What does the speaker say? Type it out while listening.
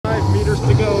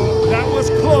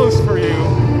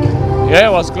Yeah,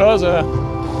 it was close.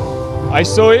 I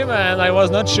saw him and I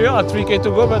was not sure at 3K to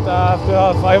go, but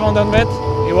after 500 meters,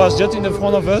 he was just in the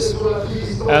front of us.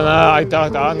 And I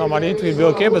thought normally it will be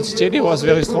okay, but still he was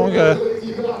very strong. Yeah,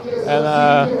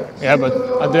 but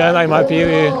at the end I'm happy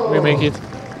we make it.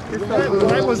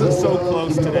 Why was it so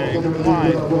close today?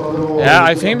 Why? Yeah,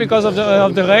 I think because of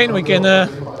the rain we can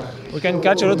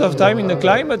catch a lot of time in the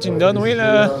climb, but in downhill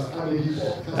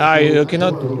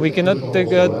we cannot take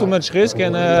too much risk.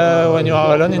 And when you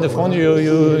are alone in the front,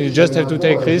 you just have to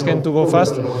take risk and to go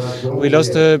fast. We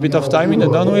lost a bit of time in the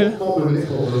downhill,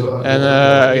 and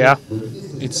yeah,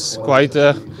 it's quite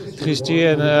twisty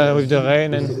and with the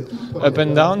rain and up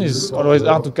and down, it's always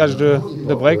hard to catch the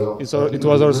break. It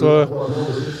was also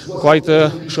quite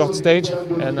a short stage,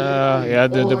 and yeah,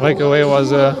 the breakaway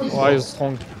was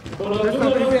strong.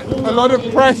 A lot of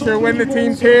pressure when the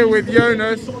team's here with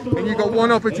Jonas and you got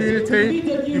one opportunity,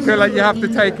 you feel like you have to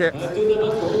take it.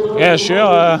 Yeah,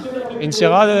 sure. In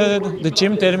Sierra, the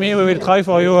team tell me we will try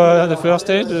for you the first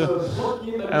stage,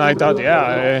 and I thought,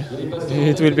 yeah,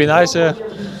 it will be nice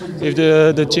if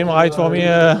the team ride for me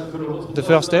the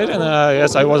first stage, and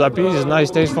yes, I was happy. It's a nice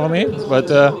stage for me, but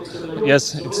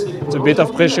yes, it's a bit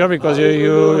of pressure because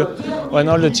you when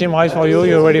all the team ride for you,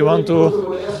 you really want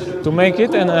to make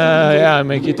it, and yeah, I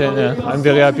make it, and I'm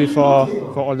very happy for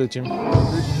all the team.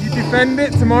 You defend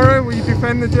it tomorrow? Will you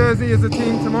defend the jersey as a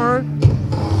team tomorrow?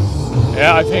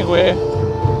 Yeah, I think we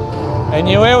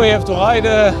have to ride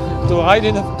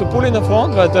to pull in the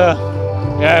front, but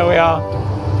yeah, we are.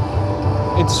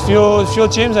 It's few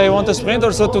teams I want to sprint.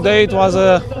 Also today it was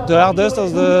the hardest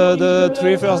of the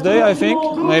 3 first day, I think.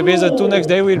 Maybe the 2 next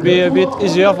day will be a bit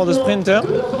easier for the sprinter,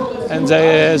 and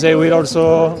they will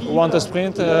also want to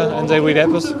sprint and they will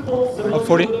help us,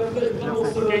 hopefully.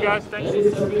 Okay guys, thanks.